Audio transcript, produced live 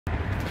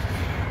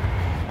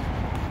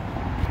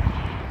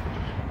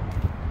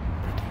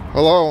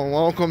Hello and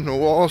welcome to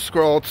Wall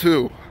Scroll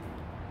 2.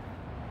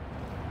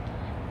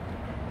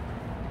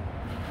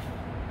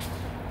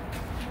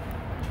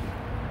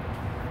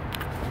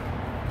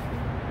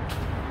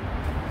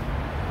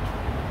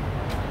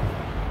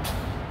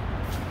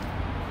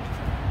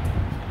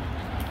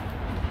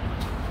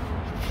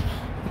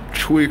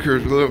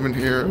 Tweakers living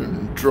here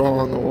and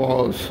drawing the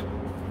walls.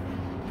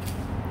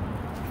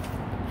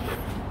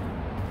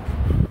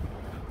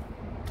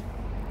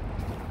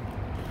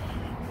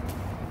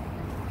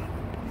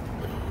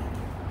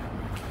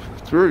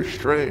 It's very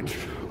strange.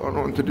 I don't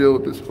know what to deal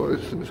with this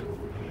place.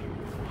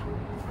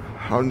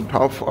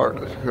 How far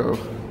does it go?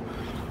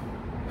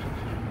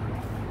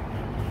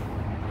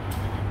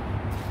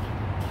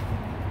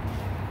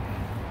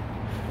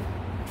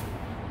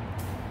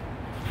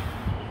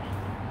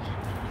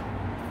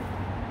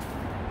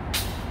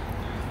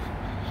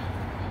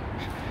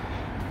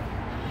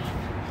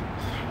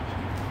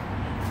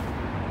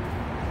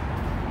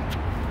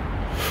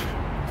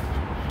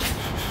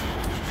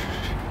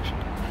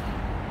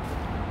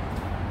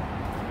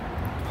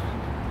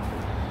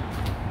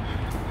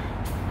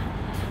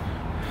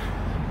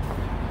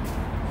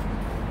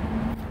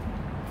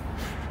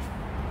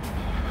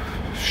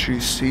 She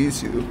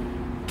sees you.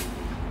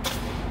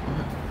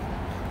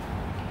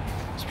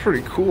 It's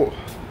pretty cool.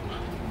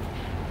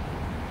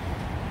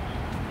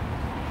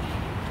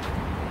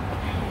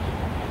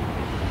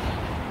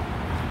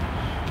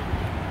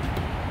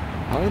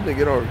 How did they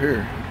get over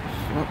here?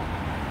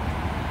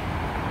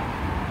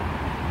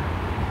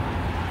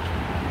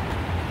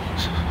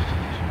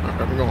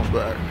 I'm going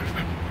back.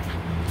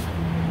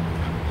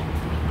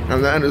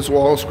 And that is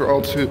Wall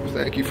Scroll 2.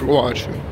 Thank you for watching.